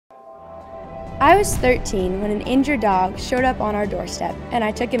I was 13 when an injured dog showed up on our doorstep and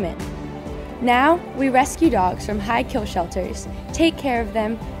I took him in. Now, we rescue dogs from high kill shelters, take care of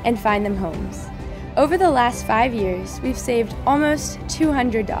them, and find them homes. Over the last 5 years, we've saved almost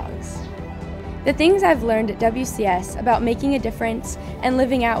 200 dogs. The things I've learned at WCS about making a difference and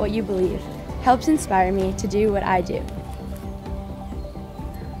living out what you believe helps inspire me to do what I do.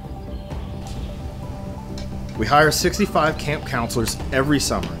 We hire 65 camp counselors every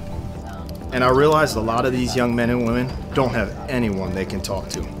summer, and I realize a lot of these young men and women don't have anyone they can talk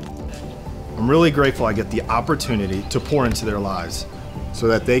to. I'm really grateful I get the opportunity to pour into their lives so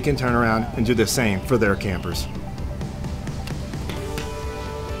that they can turn around and do the same for their campers.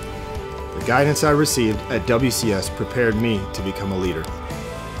 The guidance I received at WCS prepared me to become a leader.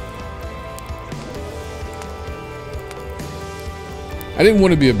 I didn't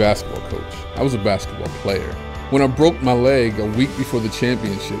want to be a basketball coach. I was a basketball player. When I broke my leg a week before the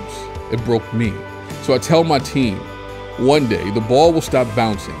championships, it broke me. So I tell my team, one day the ball will stop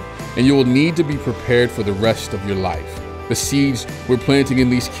bouncing and you will need to be prepared for the rest of your life. The seeds we're planting in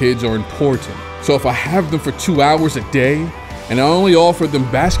these kids are important. So if I have them for 2 hours a day and I only offer them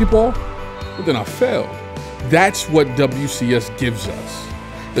basketball, well, then I failed. That's what WCS gives us,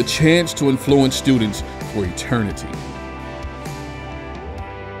 the chance to influence students for eternity.